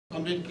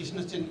Comrade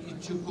Krishnasen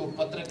इच्छुकको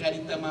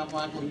पत्रकारितामा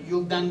उहाँको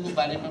योगदानको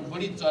बारेमा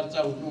बढी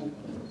चर्चा हुनु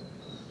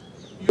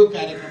यो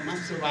कार्यक्रममा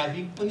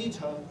स्वाभाविक पनि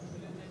छ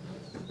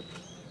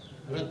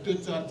र त्यो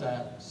चर्चा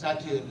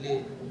साथीहरूले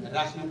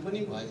राख्नु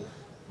पनि भयो।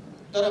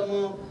 तर म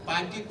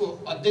पार्टीको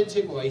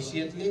अध्यक्षको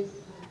हैसियतले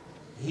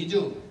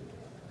हिजो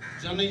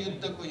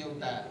जनयुद्धको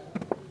एउटा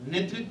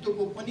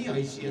नेतृत्वको पनि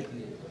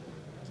हैसियतले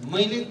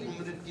मैले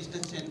कमरेड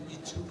कृष्णसेन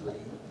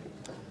इच्छुकलाई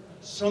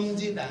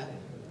सम्झिँदा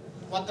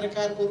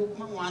पत्रकारको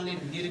रूपमा उहाँले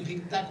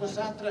निर्भीकताको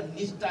साथ र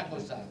निष्ठाको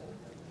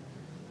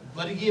साथ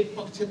वर्गीय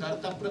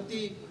पक्षधर्ताप्रति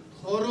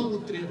खरो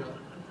उत्रेर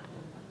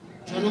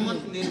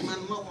जनमत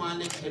निर्माणमा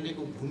उहाँले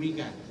खेलेको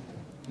भूमिका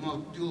म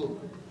त्यो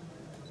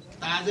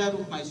ताजा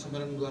रूपमा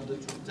स्मरण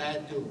गर्दछु। चाहे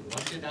त्यो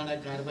भट्टे डाँडा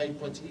कारबाही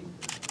पछि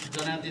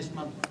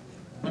जनादेशमा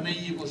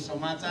बनाइएको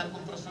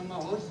समाचारको प्रसङ्ग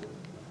होस्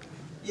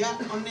या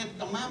अन्य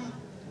तमाम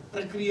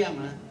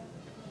प्रक्रियामा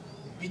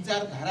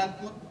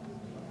विचारधारात्मक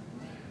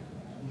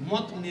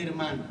मत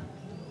निर्माण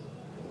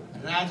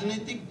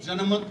राजनीतिक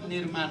जनमत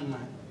निर्माणमा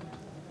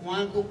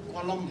उहाँको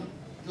कलम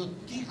जो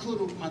तीखो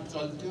रूपमा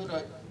चल्थ्यो र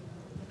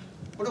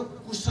बडो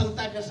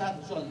कुशलताका साथ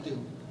चल्थ्यो,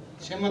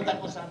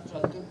 क्षमताको साथ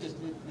चल्थ्यो,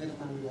 त्यसले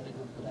निर्माण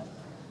गरेको कुरा।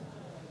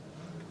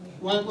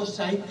 उहाँको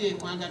साहित्य,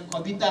 उहाँका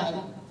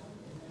कविताहरू,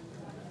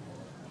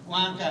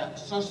 उहाँका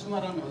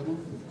संस्मरणहरू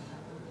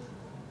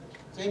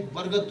चाहिँ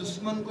वर्ग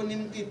दुश्मनको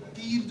निम्ति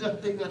तीर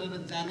जस्तै गरेर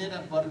जाने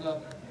र वर्ग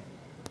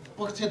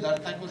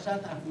पक्षधर्ताको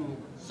साथ आफ्नो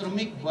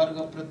श्रमिक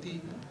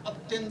वर्गप्रति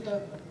अत्यन्त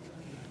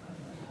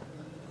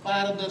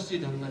पारदर्शी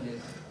ढङ्गले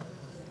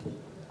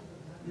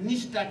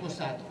निष्ठाको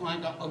साथ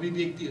उहाँका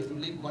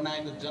अभिव्यक्तिहरूले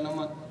बनाएको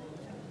जनमत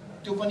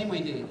त्यो पनि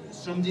मैले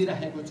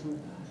सम्झिराखेको छु।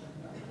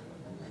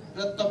 र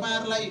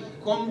तपाईहरुलाई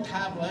कम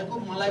थाहा भएको,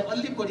 मलाई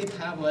अलि बढी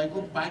थाहा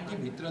भएको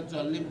पार्टीभित्र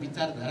चल्ने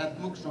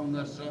विचारधारात्मक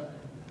सङ्घर्ष,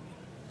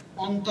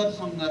 अन्तर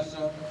सङ्घर्ष,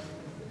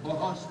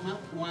 बहसमा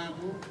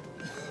उहाँको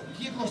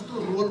के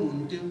कस्तो रोल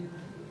हुन्थ्यो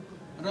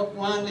र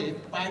उहाँले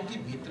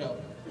पार्टीभित्र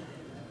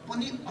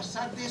पनि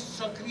असाध्यै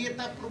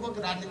सक्रियतापूर्वक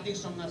राजनीतिक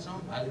सङ्घर्षमा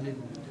भाग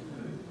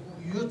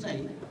लिनुहुन्थ्यो। यो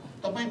चाहिँ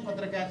तपाई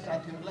पत्रकार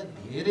साथीहरूलाई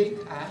धेरै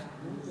थाहा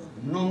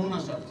नहुन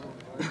सक्छ।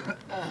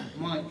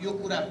 म यो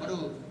कुरा बडो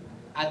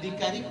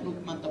आधिकारिक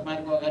रूपमा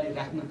तपाईहरुको अगाडि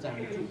राख्न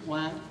चाहन्छु।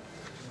 उहाँ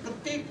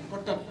प्रत्येक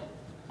पटक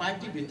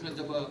पार्टीभित्र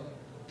जब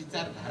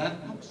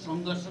विचारधारात्मक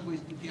सङ्घर्षको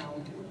स्थिति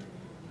आउँथ्यो,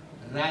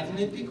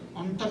 राजनीतिक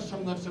अन्तर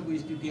सङ्घर्षको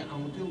स्थिति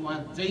आउँथ्यो, उहाँ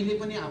जहिले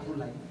पनि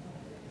आफूलाई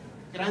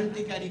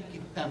क्रान्तिकारी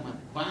कित्तामा,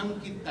 वाम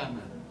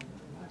कित्तामा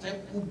चाहिँ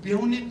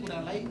उभ्याउने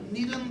कुरालाई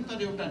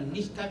निरन्तर एउटा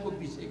निष्ठाको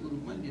विषयको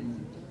रूपमा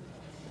लिनुहुन्थ्यो।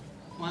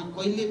 उहाँ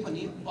कहिले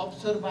पनि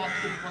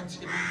अवसरवादको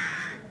पक्षमा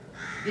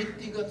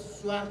व्यक्तिगत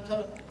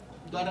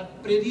स्वार्थद्वारा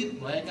प्रेरित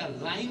भएका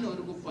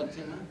लाइनहरूको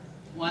पक्षमा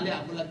उहाँले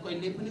आफूलाई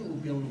कहिले पनि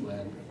उभ्याउनु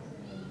भएन।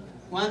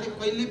 उहाँले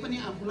कहिले पनि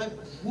आफूलाई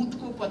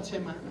फुटको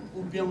पक्षमा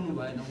उभ्याउनु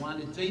भएन।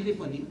 उहाँले जहिले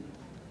पनि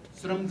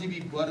श्रमजीवी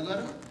वर्ग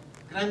र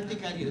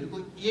क्रान्तिकारीहरूको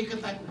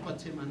एकताको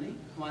पक्षमा नै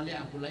उहाँले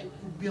आफूलाई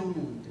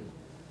उभ्याउनु हुन्थ्यो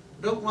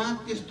र उहाँ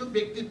त्यस्तो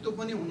व्यक्तित्व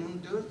पनि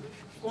हुनुहुन्थ्यो।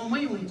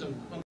 कमै हुन्छन्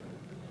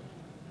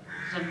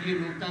सङ्घीय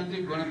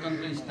लोकतान्त्रिक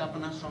गणतन्त्र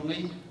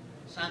स्थापनासँगै,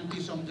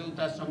 शान्ति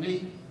सम्झौतासँगै,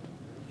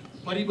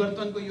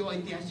 परिवर्तनको यो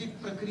ऐतिहासिक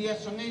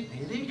प्रक्रियासँगै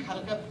धेरै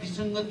खालका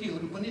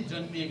विसङ्गतिहरू पनि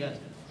जन्मिएका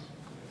छन्।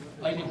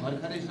 अहिले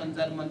भर्खरै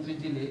सञ्चार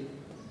मन्त्रीजीले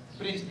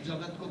प्रेस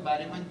जगतको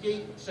बारेमा केही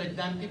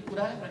सैद्धान्तिक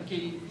कुरा र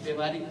केही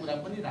व्यवहारिक कुरा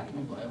पनि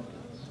राख्नुभयो।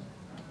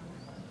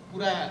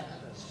 पुरा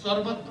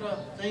सर्वत्र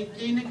चाहिँ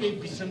केही न केही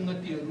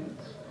विसङ्गतिहरू,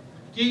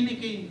 केही न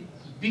केही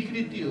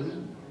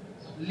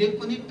विकृतिहरूले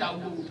पनि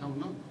टाउको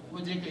उठाउन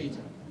खोजेकै छ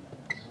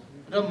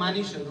र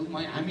मानिसहरू,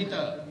 हामी त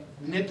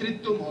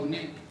नेतृत्वमा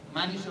हुने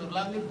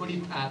मानिसहरूलाई पनि बढी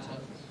थाहा छ,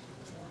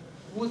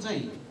 वो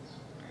चाहिँ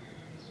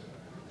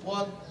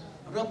पद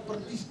र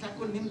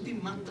प्रतिष्ठाको निम्ति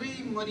मात्रै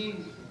मरि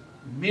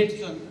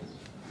मेट्छन्।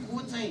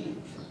 वो चाहिँ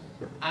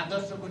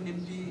आदर्शको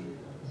निम्ति,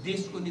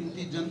 देशको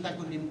निम्ति,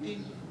 जनताको निम्ति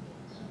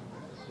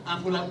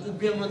आफूलाई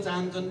उभ्याउन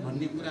चाहन्छन्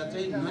भन्ने कुरा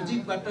चाहिँ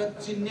नजिकबाट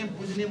चिन्ने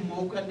बुझ्ने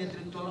मौका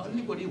नेतृत्वलाई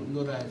अलि बढी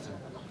हुँदो रहेछ।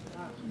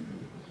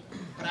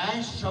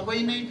 प्राय सबै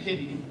नै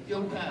फेरि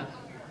एउटा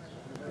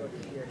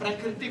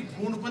प्राकृतिक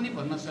गुण पनि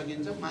भन्न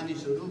सकिन्छ।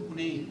 मानिसहरू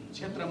कुनै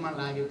क्षेत्रमा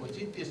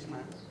लागेपछि त्यसमा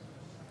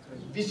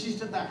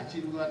विशिष्टता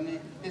हासिल गर्ने,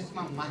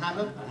 त्यसमा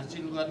महारत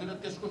हासिल गर्ने र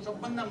त्यसको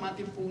सबभन्दा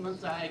माथि पुग्न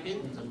चाहेकै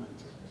हुन्छ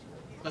मान्छे।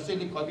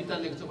 कसैले कविता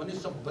लेख्छ भने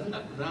सबभन्दा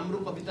राम्रो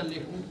कविता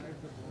लेख्नु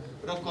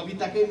र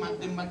कविताकै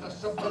माध्यमबाट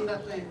सबभन्दा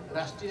चाहिँ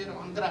राष्ट्रिय र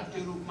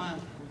अन्तर्राष्ट्रिय रूपमा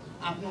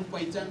आफ्नो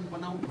पहिचान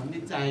बनाऊ भन्ने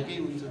चाहेकै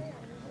हुन्छ।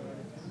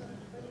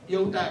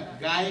 एउटा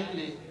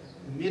गायकले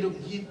मेरो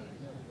गीत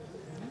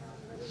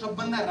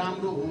सबभन्दा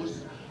राम्रो होस्,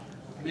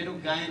 मेरो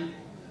गायन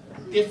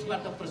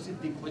त्यसबाट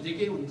प्रसिद्धि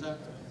खोजेकै हुन्छ।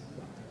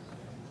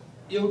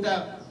 एउटा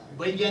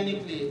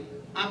वैज्ञानिकले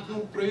आफ्नो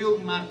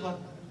प्रयोग मार्फत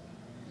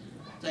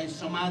चाहिँ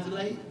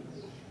समाजलाई,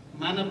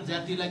 मानव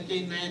जातिलाई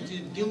केही नयाँ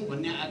चिज दिउँ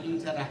भन्ने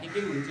आकांक्षा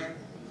राखेकै हुन्छ।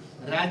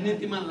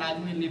 राजनीतिमा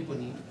लाग्नेले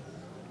पनि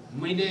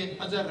मैले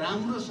अझ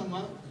राम्रोसँग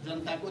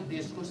जनताको,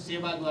 देशको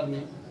सेवा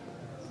गर्ने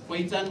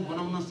पहिचान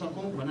बनाउन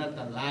सकौँ भनेर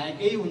त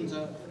लागेकै हुन्छ।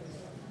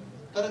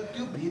 तर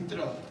त्यो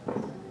भित्र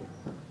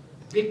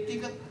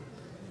व्यक्तिगत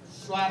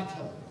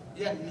स्वार्थ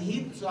या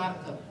निहित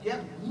स्वार्थ या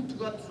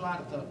गुटगत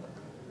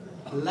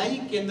स्वार्थलाई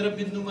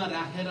केन्द्रबिन्दुमा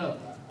राखेर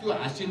त्यो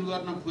हासिल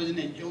गर्न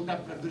खोज्ने एउटा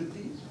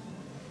प्रवृत्ति,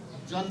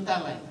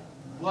 जनतालाई,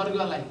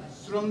 वर्गलाई,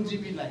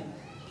 श्रमजीवीलाई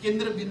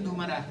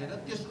केन्द्रबिन्दुमा राखेर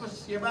त्यसको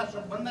सेवा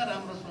सबभन्दा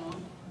राम्रोसँग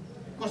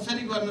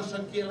कसरी गर्न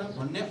सकिएला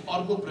भन्ने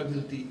अर्को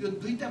प्रवृत्ति। यो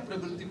दुईटा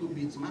प्रवृत्तिको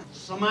बीचमा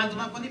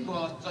समाजमा पनि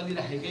बहस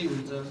चलिरहेकै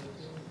हुन्छ,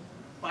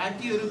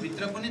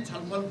 पार्टीहरूभित्र पनि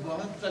छलफल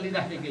बहस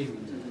चलिरहेकै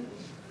हुन्छ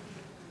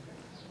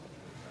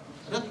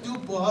र त्यो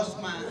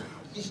बहसमा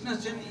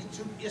कृष्णसेन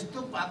इच्छुक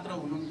यस्तो पात्र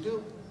हुनुहुन्थ्यो,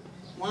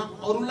 उहाँ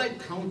अरूलाई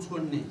ठाउँ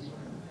छोड्ने,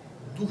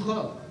 दुःख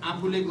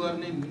आफूले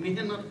गर्ने,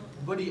 मेहनत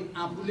बढी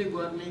आफूले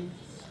गर्ने,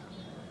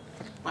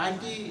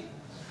 पार्टी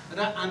र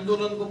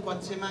आन्दोलनको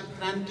पक्षमा,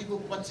 क्रान्तिको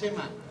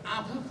पक्षमा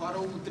आफू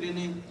फरक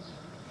उत्रिने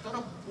तर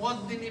पद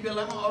दिने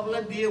बेलामा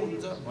अरूलाई दिए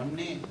हुन्छ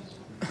भन्ने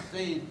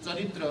चाहिँ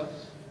चरित्र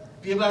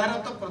व्यवहार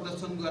त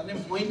प्रदर्शन गर्ने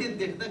मैले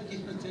देख्दा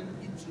कृष्णसेन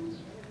इच्छुक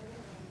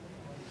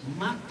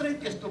मात्रै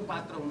त्यस्तो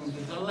पात्र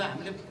हुनुहुन्थ्यो, जसलाई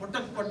हामीले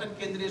पटक पटक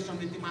केन्द्रीय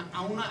समितिमा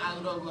आउन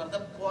आग्रह गर्दा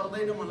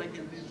पर्दैन मलाई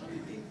केन्द्रीय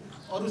समिति,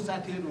 अरू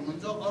साथीहरू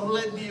हुनुहुन्छ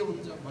अरूलाई दिए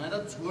हुन्छ भनेर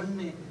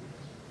छोड्ने।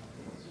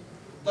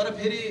 तर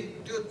फेरि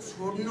त्यो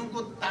छोड्नुको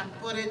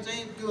तात्पर्य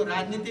चाहिँ त्यो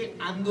राजनीतिक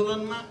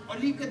आन्दोलनमा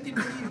अलिकति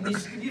पनि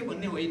निष्क्रिय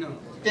भन्ने होइन।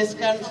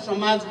 त्यसकारण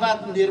समाजवाद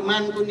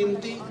निर्माणको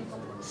निम्ति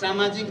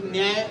सामाजिक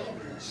न्याय,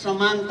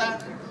 समानता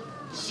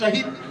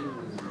सहित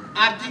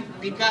आर्थिक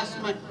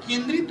विकासमा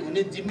केन्द्रित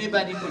हुने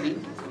जिम्मेवारी पनि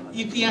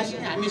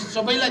इतिहासले हामी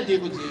सबैलाई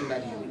दिएको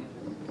जिम्मेवारी हो।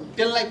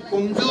 त्यसलाई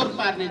कमजोर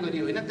पार्ने गरी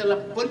होइन, त्यसलाई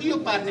बलियो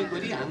पार्ने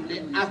गरी हामीले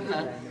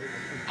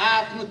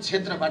आफ्नो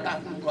क्षेत्रबाट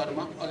आफ्नो कर्म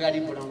अगाडि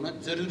बढाउन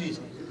जरुरी छ।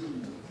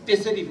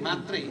 त्यसरी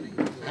मात्रै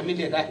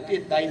हामीले राष्ट्रिय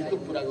दायित्व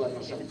पुरा गर्न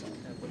सक्छौँ।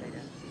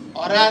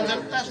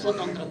 अराजकता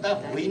स्वतन्त्रता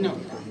होइन,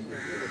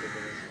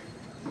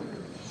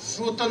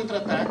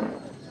 स्वतन्त्रता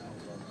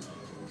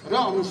र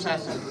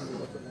अनुशासन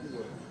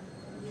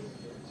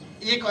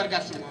एक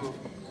अर्कासँग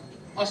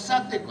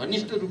असाध्य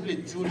घनिष्ठ रूपले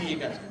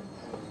जोडिएका छन्।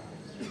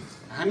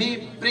 हामी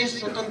प्रेस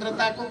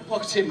स्वतन्त्रताको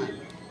पक्षमा,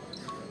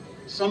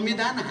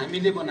 संविधान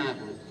हामीले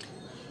बनाएको,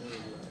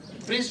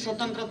 प्रेस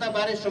स्वतन्त्रता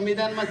बारे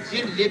संविधानमा जे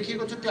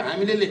लेखिएको छ त्यो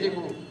हामीले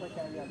लेखेको।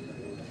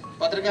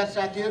 पत्रकार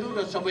साथीहरू र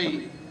सबै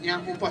यहाँ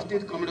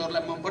उपस्थित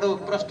कमेन्टहरूलाई म बडो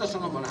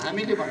प्रश्नसँग भन्न,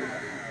 हामीले बनाएको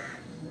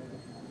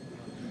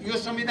यो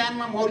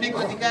संविधानमा मौलिक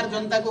अधिकार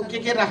जनताको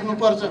के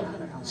राख्नुपर्छ,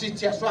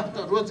 शिक्षा, स्वास्थ्य,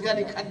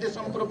 रोजगारी, खाद्य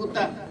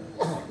सम्प्रभुता,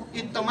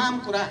 यी तमाम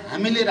कुरा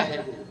हामीले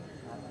राखेको।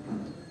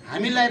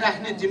 हामीलाई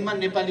राख्ने जिम्मा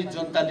नेपाली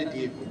जनताले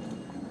दिएको।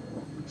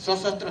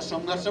 सशस्त्र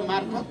सङ्घर्ष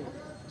मार्फत,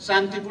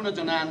 शान्तिपूर्ण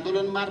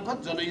जनआन्दोलन मार्फत,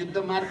 जनयुद्ध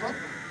मार्फत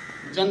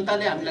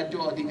जनताले हामीलाई त्यो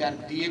अधिकार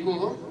दिएको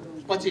हो।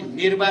 पछि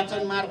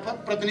निर्वाचन मार्फत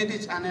प्रतिनिधि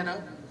छानेर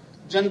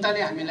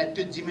जनताले हामीलाई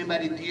त्यो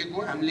जिम्मेवारी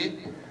दिएको, हामीले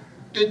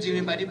त्यो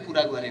जिम्मेवारी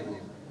पुरा गरेको।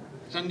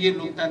 सङ्घीय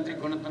लोकतान्त्रिक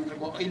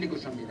गणतन्त्रको अहिलेको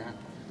संविधान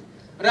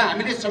र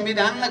हामीले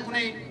संविधानलाई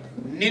कुनै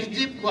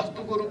निर्जीव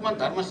वस्तुको रूपमा,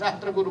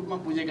 धर्मशास्त्रको रूपमा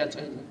बुझेका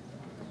छैन।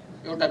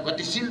 एउटा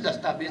गतिशील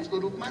दस्तावेजको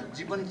रूपमा,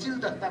 जीवनशील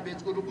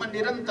दस्तावेजको रूपमा,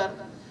 निरन्तर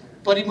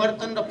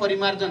परिवर्तन र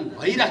परिमार्जन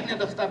भइराख्ने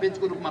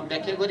दस्तावेजको रूपमा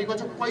व्याख्या गरेको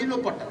छ। पहिलो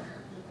पटक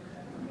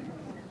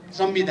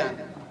संविधान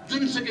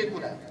जुनसुकै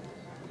कुरा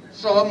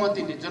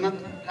सहमतिले,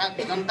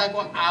 जनताको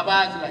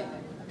आवाजलाई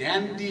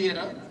ध्यान दिएर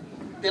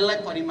त्यसलाई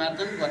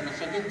परिमार्जन गर्न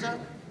सकिन्छ।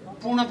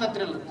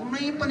 पूर्णतन्त्र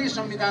कुनै पनि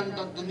संविधान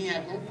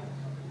दुनियाँको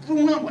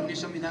पूर्ण भन्ने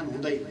संविधान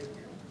हुँदैन।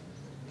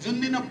 जुन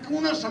दिन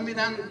पूर्ण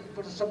संविधान,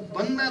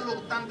 सबभन्दा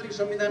लोकतान्त्रिक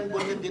संविधान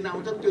बन्ने दिन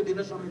आउँछ त्यो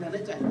दिन संविधानै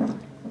चाहिन्छ,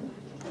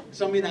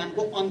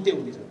 संविधानको अन्त्य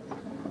हुन्छ।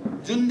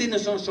 जुन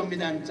दिनसम्म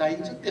संविधान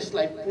चाहिन्छ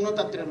त्यसलाई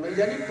पूर्णतन्त्र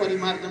लैजाने,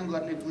 परिमार्जन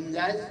गर्ने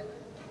गुन्जाइस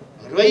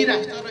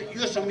रहिरहेछ र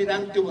यो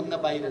संविधान त्योभन्दा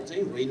बाहिर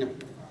चाहिँ होइन।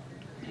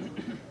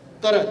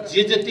 तर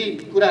जे जति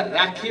कुरा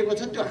राखिएको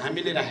छ त्यो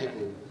हामीले राखेको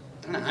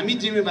हो, हामी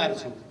जिम्मेवार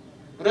छौँ।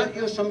 र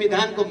यो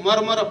संविधानको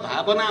मर्म र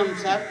भावना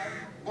अनुसार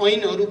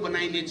ऐनहरू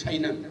बनाइने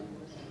छैनन्,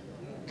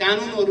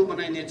 कानुनहरू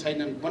बनाइने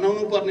छैनन्।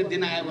 बनाउनु पर्ने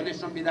दिन आयो भने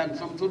संविधान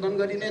संशोधन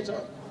गरिनेछ।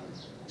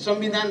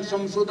 संविधान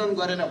संशोधन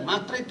गरेर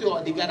मात्रै त्यो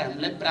अधिकार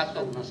हामीलाई प्राप्त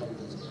हुन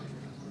सक्दछ।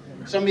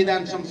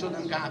 संविधान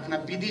संशोधनका आफ्ना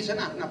विधि छन्,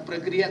 आफ्ना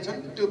प्रक्रिया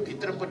छन्, त्यो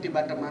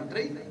भित्रपट्टिबाट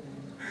मात्रै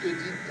त्यो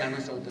चिज जान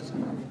सक्दछ।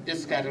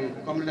 त्यसकारण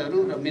कमरेडहरू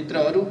र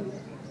मित्रहरू,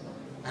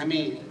 हामी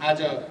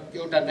आज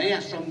एउटा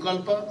नयाँ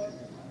सङ्कल्प,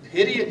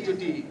 फेरि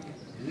एकचोटि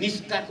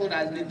निष्ठाको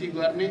राजनीति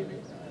गर्ने,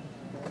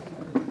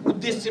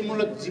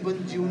 उद्देश्यमूलक जीवन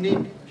जिउने,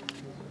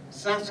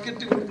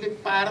 सांस्कृतिक रूपले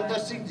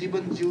पारदर्शी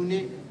जीवन जिउने,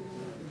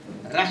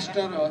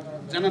 राष्ट्र र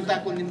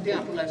जनताको निम्ति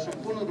आफूलाई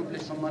सम्पूर्ण रूपले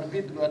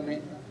समर्पित गर्ने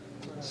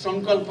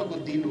सङ्कल्पको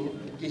दिन हो।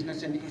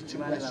 कृष्णसेन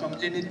इच्छुकलाई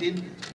सम्झिने दिन।